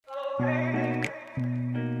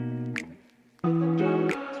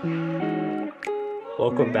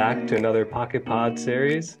Welcome back to another PocketPod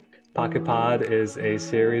series. PocketPod is a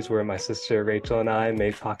series where my sister Rachel and I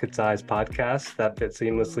make pocket-sized podcasts that fit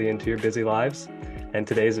seamlessly into your busy lives. And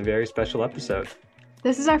today is a very special episode.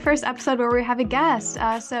 This is our first episode where we have a guest.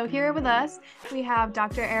 So here with us, we have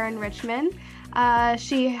Dr. Erin Richman.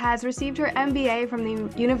 She has received her MBA from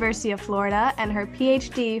the University of Florida and her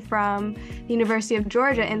PhD from the University of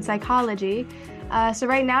Georgia in psychology. So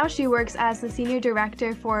right now she works as the Senior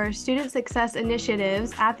Director for Student Success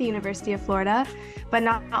Initiatives at the University of Florida. But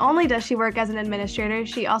not only does she work as an administrator,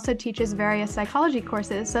 she also teaches various psychology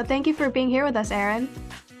courses. So thank you for being here with us, Erin.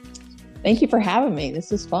 Thank you for having me.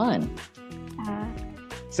 This is fun.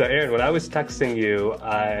 So Erin, when I was texting you,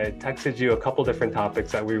 I texted you a couple different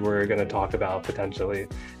topics that we were going to talk about potentially,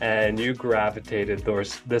 and you gravitated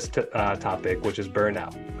towards this topic, which is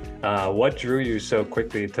burnout. What drew you so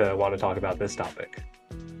quickly to want to talk about this topic?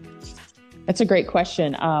 That's a great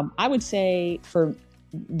question. I would say for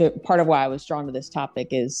the part of why I was drawn to this topic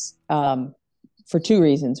is for two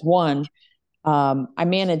reasons. One, I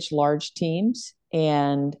manage large teams,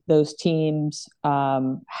 and those teams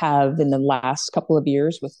have, in the last couple of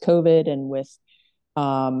years with COVID and with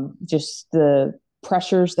just the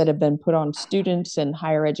pressures that have been put on students and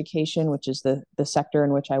higher education, which is the sector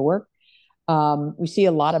in which I work, we see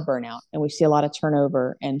a lot of burnout and we see a lot of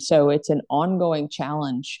turnover. And so it's an ongoing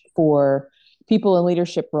challenge for people in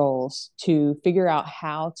leadership roles to figure out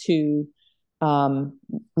how to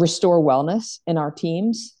restore wellness in our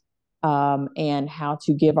teams, and how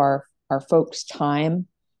to give our folks time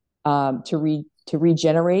to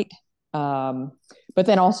regenerate. But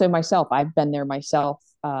then also myself, I've been there myself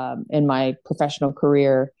in my professional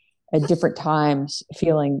career at different times,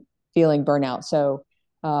 feeling burnout.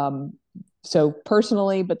 So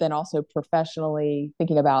personally, but then also professionally,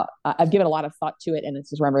 thinking about, I've given a lot of thought to it, and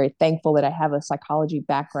this is where I'm very thankful that I have a psychology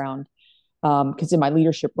background, because in my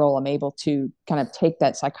leadership role, I'm able to kind of take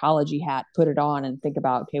that psychology hat, put it on, and think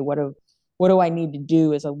about, okay, what do I need to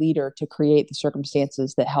do as a leader to create the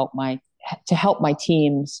circumstances that help my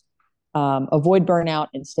teams avoid burnout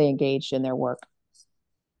and stay engaged in their work.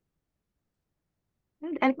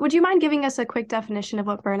 And would you mind giving us a quick definition of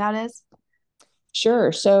what burnout is?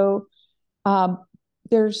 Sure. So I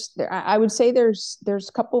would say there's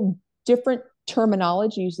a couple different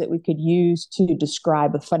terminologies that we could use to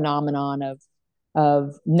describe a phenomenon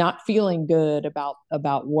of not feeling good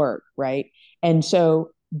about work, right? And so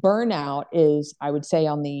burnout is, I would say,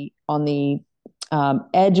 on the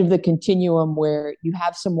edge of the continuum, where you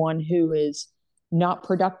have someone who is not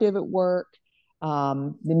productive at work.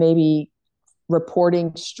 They may be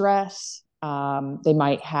reporting stress. They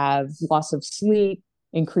might have loss of sleep,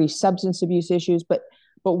 increased substance abuse issues. But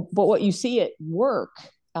what you see at work,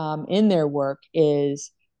 in their work, is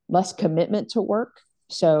less commitment to work.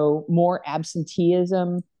 So more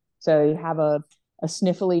absenteeism. So you have a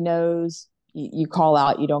sniffly nose, you call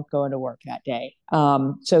out, you don't go into work that day.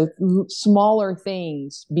 So smaller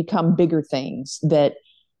things become bigger things that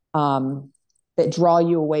draw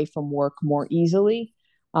you away from work more easily.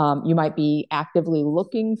 You might be actively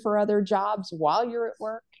looking for other jobs while you're at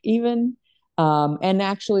work, even, and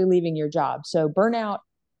actually leaving your job. So burnout,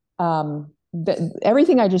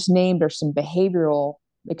 everything I just named are some behavioral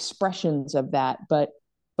expressions of that. But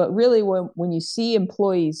really, when you see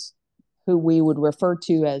employees who we would refer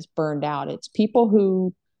to as burned out, it's people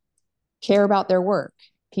who care about their work,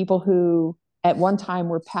 people who at one time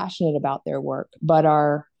were passionate about their work, but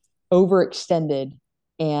are overextended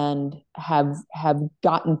and have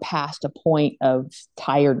gotten past a point of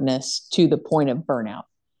tiredness to the point of burnout.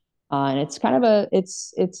 And it's kind of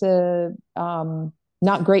it's a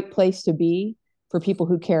not great place to be for people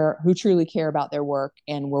who truly care about their work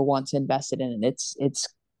and were once invested in it.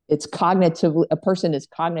 It's cognitively, a person is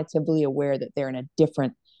cognitively aware that they're in a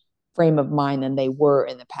different frame of mind than they were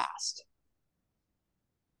in the past.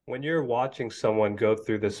 When you're watching someone go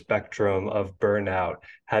through the spectrum of burnout,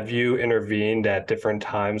 have you intervened at different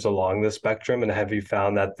times along the spectrum? And have you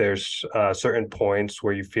found that there's certain points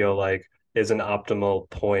where you feel like is an optimal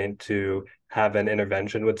point to have an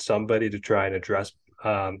intervention with somebody to try and address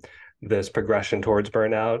this progression towards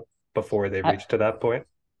burnout before they reach to that point?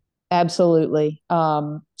 Absolutely.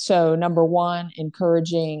 So number one,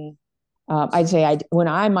 encouraging, I'd say when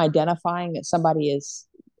I'm identifying that somebody is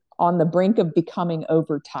on the brink of becoming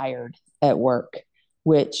overtired at work,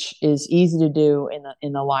 which is easy to do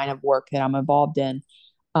in the line of work that I'm involved in.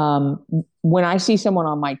 When I see someone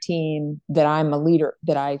on my team that I'm a leader,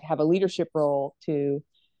 that I have a leadership role to,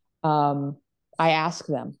 I ask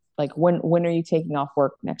them, like, when are you taking off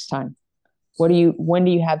work next time? when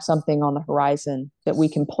do you have something on the horizon that we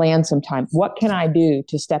can plan some time? What can I do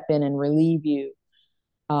to step in and relieve you,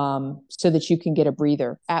 so that you can get a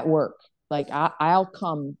breather at work? Like I'll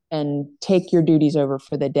come and take your duties over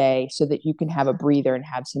for the day so that you can have a breather and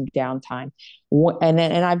have some downtime. And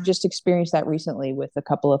I've just experienced that recently with a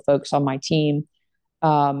couple of folks on my team,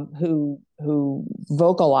 who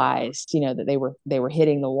vocalized, that they were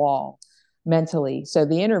hitting the wall mentally. So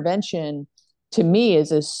the intervention to me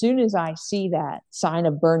is, as soon as I see that sign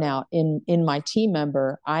of burnout in my team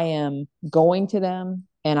member, I am going to them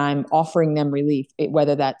and I'm offering them relief,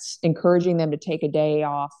 whether that's encouraging them to take a day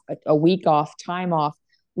off, a week off, time off,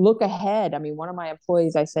 look ahead. I mean, one of my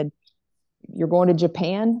employees, I said, you're going to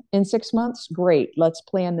Japan in 6 months? Great. Let's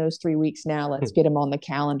plan those 3 weeks now. Let's get them on the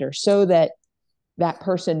calendar so that that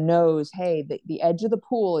person knows, hey, the edge of the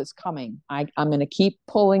pool is coming. I'm going to keep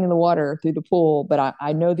pulling the water through the pool, but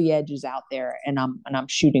I know the edge is out there, and I'm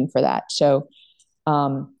shooting for that. So,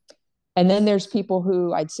 and then there's people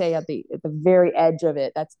who I'd say at the very edge of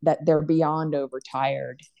it, that they're beyond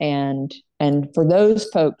overtired, and for those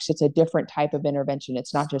folks, it's a different type of intervention.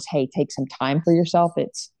 It's not just, hey, take some time for yourself.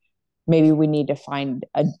 It's maybe we need to find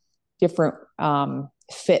a different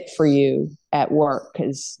fit for you at work,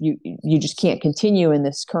 because you just can't continue in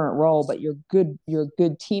this current role, but you're a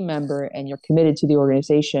good team member and you're committed to the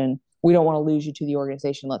organization. We don't want to lose you to the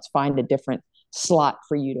organization. Let's find a different slot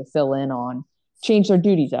for you to fill in on. Change their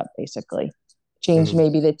duties up, basically. Change Mhm.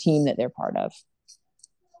 maybe the team that they're part of.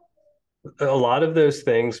 A lot of those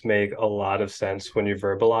things make a lot of sense when you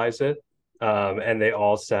verbalize it, and they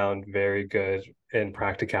all sound very good in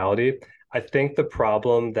practicality. I think the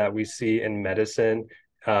problem that we see in medicine,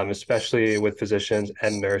 especially with physicians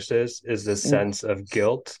and nurses, is this Mm. sense of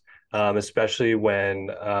guilt, especially when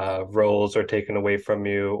roles are taken away from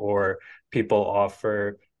you or people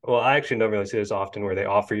offer. Well, I actually don't really see this often where they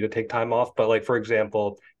offer you to take time off. But, like, for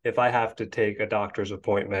example, if I have to take a doctor's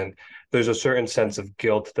appointment, there's a certain sense of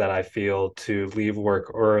guilt that I feel to leave work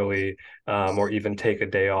early, or even take a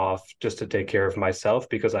day off just to take care of myself,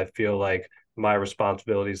 because I feel like my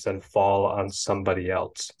responsibilities then fall on somebody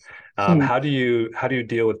else. Mm. How do you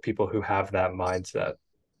deal with people who have that mindset?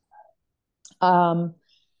 Um,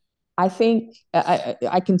 I think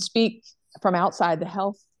I can speak from outside the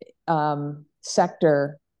health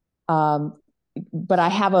sector, um, but I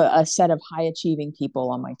have a set of high achieving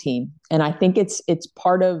people on my team, and I think it's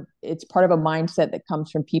part of a mindset that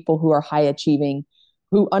comes from people who are high achieving,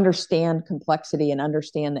 who understand complexity and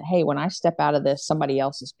understand that, hey, when I step out of this, somebody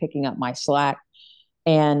else is picking up my slack,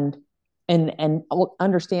 and and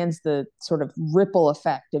understands the sort of ripple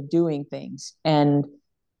effect of doing things. And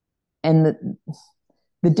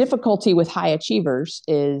the difficulty with high achievers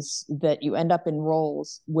is that you end up in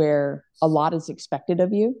roles where a lot is expected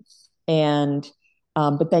of you, and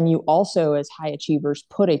but then you also, as high achievers,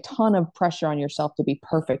 put a ton of pressure on yourself to be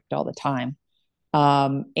perfect all the time,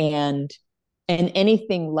 and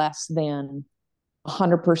anything less than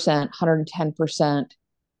 100%,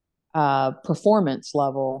 110% performance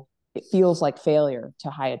level, it feels like failure to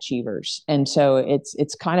high achievers, and so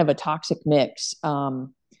it's kind of a toxic mix.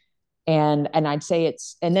 And I'd say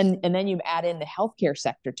and then you add in the healthcare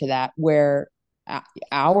sector to that, where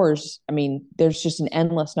hours, I mean, there's just an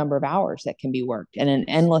endless number of hours that can be worked and an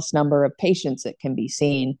endless number of patients that can be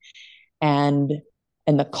seen. And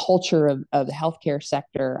and the culture of the healthcare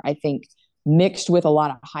sector, I think, mixed with a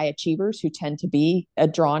lot of high achievers who tend to be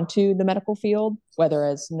drawn to the medical field, whether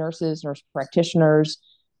as nurses, nurse practitioners,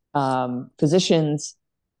 physicians,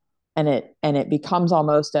 and it becomes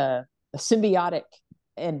almost a symbiotic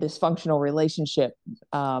and dysfunctional relationship.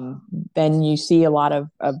 Then you see a lot of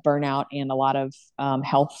burnout and a lot of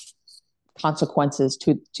health consequences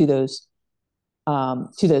to those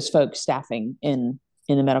folks staffing in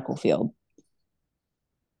the medical field.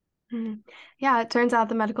 Mhm. Yeah, it turns out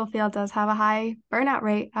the medical field does have a high burnout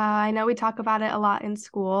rate. I know we talk about it a lot in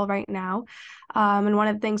school right now. And one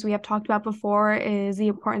of the things we have talked about before is the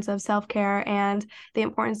importance of self-care and the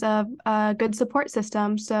importance of a good support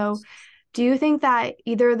system. So, do you think that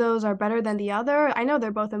either of those are better than the other? I know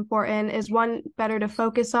they're both important. Is one better to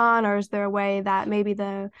focus on, or is there a way that maybe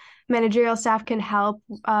the managerial staff can help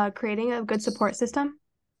creating a good support system?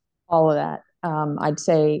 All of that. I'd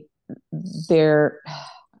say they're,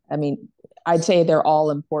 I mean, I'd say they're all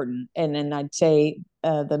important. And then I'd say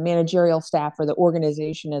the managerial staff or the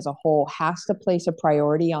organization as a whole has to place a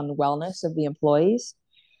priority on the wellness of the employees.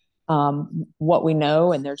 What we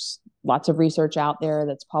know, and there's lots of research out there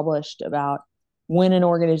that's published about when an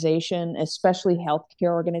organization, especially healthcare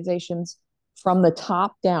organizations, from the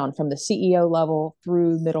top down, from the CEO level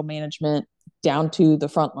through middle management down to the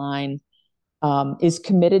front line, is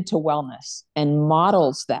committed to wellness and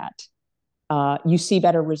models that, you see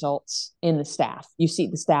better results in the staff. You see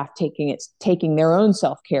the staff taking their own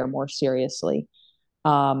self-care more seriously.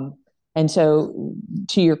 Um, and so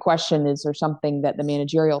to your question, is there something that the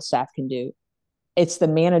managerial staff can do? It's the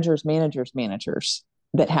managers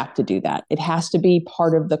that have to do that. It has to be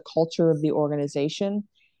part of the culture of the organization.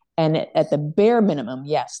 And at the bare minimum,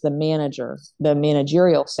 yes, the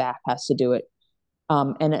managerial staff has to do it.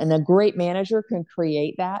 And a great manager can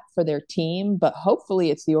create that for their team, but hopefully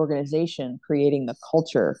it's the organization creating the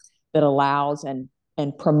culture that allows and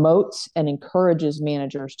promotes and encourages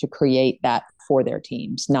managers to create that for their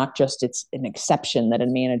teams. Not just it's an exception that a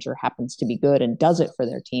manager happens to be good and does it for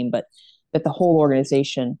their team, but that the whole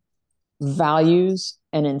organization values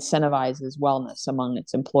and incentivizes wellness among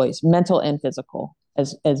its employees, mental and physical,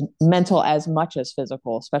 as mental as much as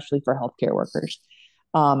physical, especially for healthcare workers.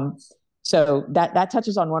 So that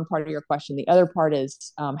touches on one part of your question. The other part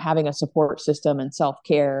is having a support system and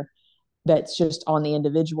self-care that's just on the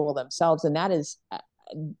individual themselves. And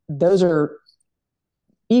those are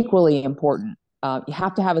equally important. You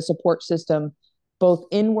have to have a support system both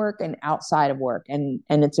in work and outside of work. And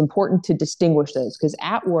it's important to distinguish those, because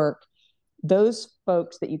at work, those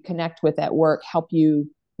folks that you connect with at work help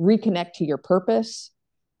you reconnect to your purpose.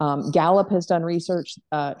 Gallup has done research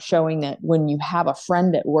showing that when you have a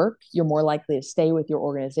friend at work, you're more likely to stay with your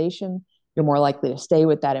organization. You're more likely to stay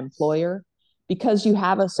with that employer because you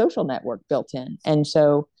have a social network built in. And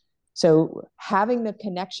so having the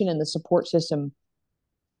connection and the support system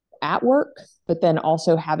at work, but then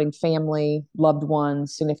also having family, loved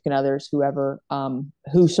ones, significant others, whoever,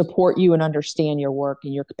 who support you and understand your work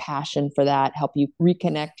and your passion for that, help you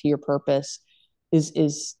reconnect to your purpose,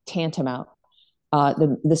 is tantamount.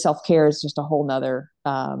 The self-care is just a whole nother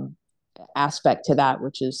aspect to that,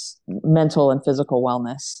 which is mental and physical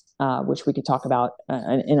wellness, which we could talk about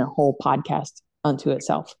in a whole podcast unto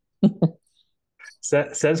itself.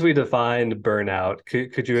 Since we defined burnout,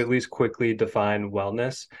 could you at least quickly define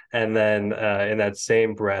wellness? And then in that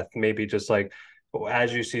same breath, maybe just like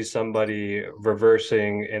as you see somebody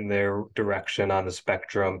reversing in their direction on the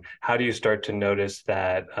spectrum, how do you start to notice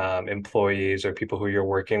that employees or people who you're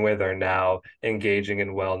working with are now engaging in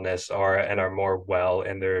wellness and are more well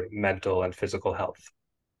in their mental and physical health?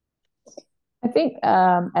 I think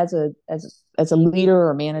as a leader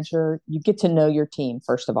or manager, you get to know your team.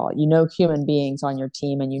 First of all, you know human beings on your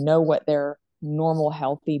team, and you know what their normal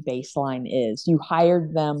healthy baseline is. You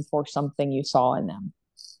hired them for something you saw in them,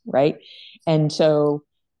 right? And so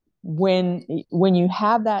when you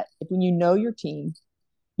have that, when you know your team,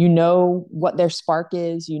 you know what their spark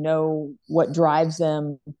is, you know what drives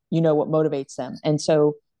them, you know what motivates them. And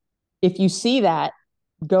so if you see that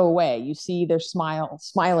go away, you see their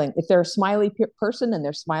smiling. If they're a smiley person and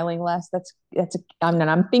they're smiling less,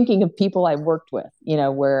 I'm thinking of people I've worked with,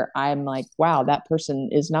 where I'm like, wow, that person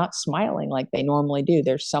is not smiling like they normally do.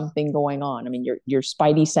 There's something going on. I mean, your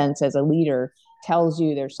spidey sense as a leader tells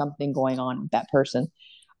you there's something going on with that person.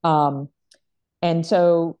 And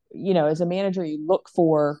so, as a manager, you look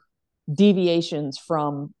for deviations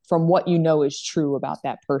from what you know is true about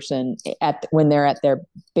that person when they're at their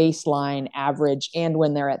baseline average and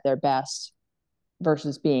when they're at their best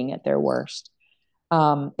versus being at their worst.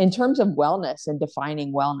 In terms of wellness and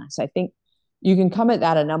defining wellness, I think you can come at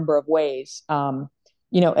that a number of ways.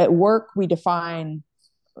 At work, we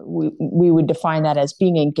would define that as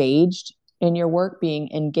being engaged in your work, being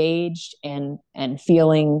engaged and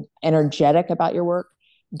feeling energetic about your work.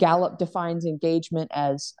 Gallup defines engagement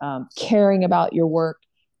as caring about your work,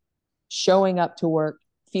 showing up to work,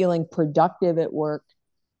 feeling productive at work,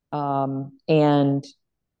 and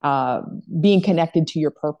being connected to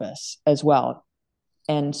your purpose as well.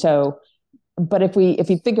 And so, but if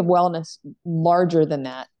you think of wellness larger than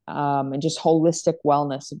that, and just holistic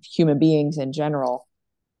wellness of human beings in general,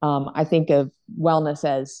 I think of wellness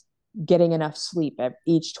as getting enough sleep at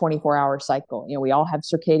each 24-hour cycle. We all have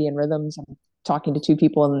circadian rhythms. I'm talking to two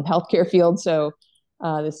people in the healthcare field, so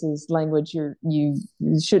this is language you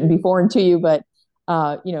shouldn't be foreign to you. But in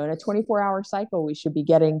a 24-hour cycle, we should be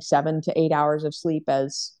getting 7 to 8 hours of sleep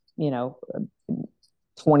as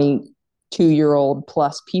 22-year-old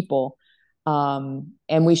plus people,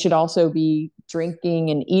 and we should also be drinking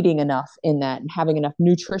and eating enough in that, and having enough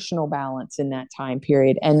nutritional balance in that time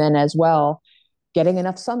period, and then as well getting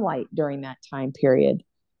enough sunlight during that time period,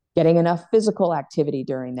 getting enough physical activity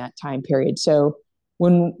during that time period. So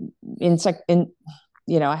I've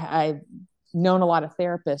known a lot of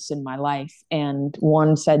therapists in my life, and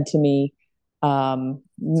one said to me,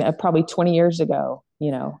 probably 20 years ago,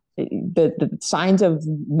 the signs of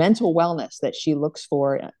mental wellness that she looks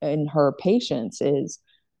for in her patients is,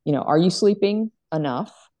 are you sleeping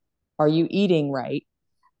enough? Are you eating right?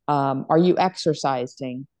 Are you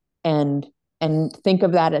exercising? And think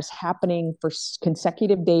of that as happening for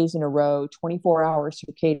consecutive days in a row, 24-hour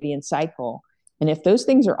circadian cycle. And if those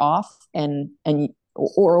things are off,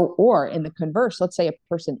 or in the converse, let's say a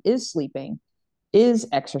person is sleeping, is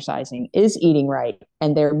exercising, is eating right,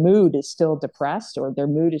 and their mood is still depressed or their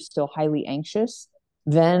mood is still highly anxious,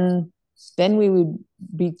 then we would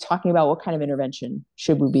be talking about what kind of intervention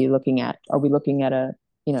should we be looking at. Are we looking at a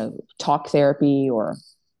talk therapy or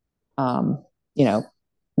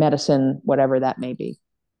medicine, whatever that may be?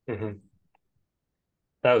 Mm-hmm.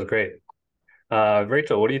 That was great.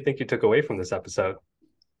 Rachel, what do you think you took away from this episode?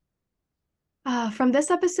 From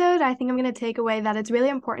this episode, I think I'm going to take away that it's really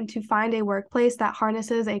important to find a workplace that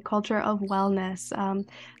harnesses a culture of wellness.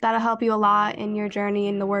 That'll help you a lot in your journey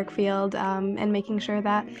in the work field, and making sure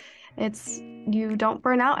that you don't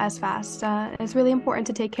burn out as fast. It's really important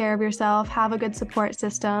to take care of yourself, have a good support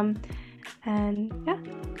system, and yeah,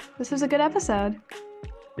 this was a good episode.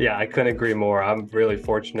 Yeah, I couldn't agree more. I'm really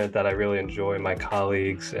fortunate that I really enjoy my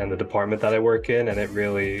colleagues and the department that I work in, and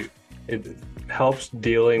it helps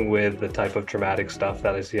dealing with the type of traumatic stuff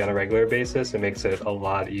that I see on a regular basis. It makes it a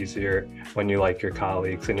lot easier when you like your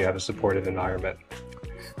colleagues and you have a supportive environment.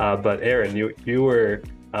 But Erin, you were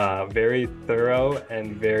very thorough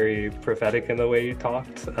and very prophetic in the way you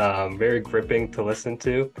talked, very gripping to listen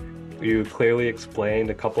to. You clearly explained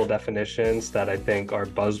a couple definitions that I think are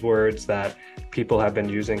buzzwords that people have been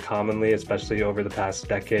using commonly, especially over the past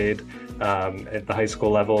decade, at the high school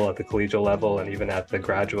level, at the collegial level, and even at the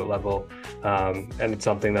graduate level. And it's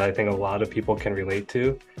something that I think a lot of people can relate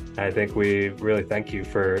to. I think we really thank you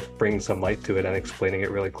for bringing some light to it and explaining it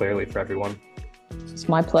really clearly for everyone. It's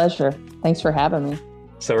my pleasure. Thanks for having me.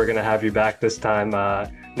 So we're going to have you back this time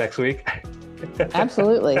next week.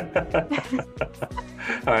 Absolutely.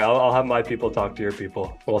 All right, I'll have my people talk to your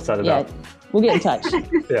people. We'll set it up. We'll get in touch.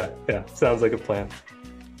 Yeah. Sounds like a plan.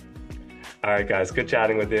 All right, guys. Good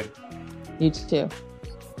chatting with you. You too.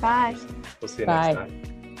 Bye. We'll see you next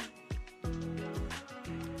time.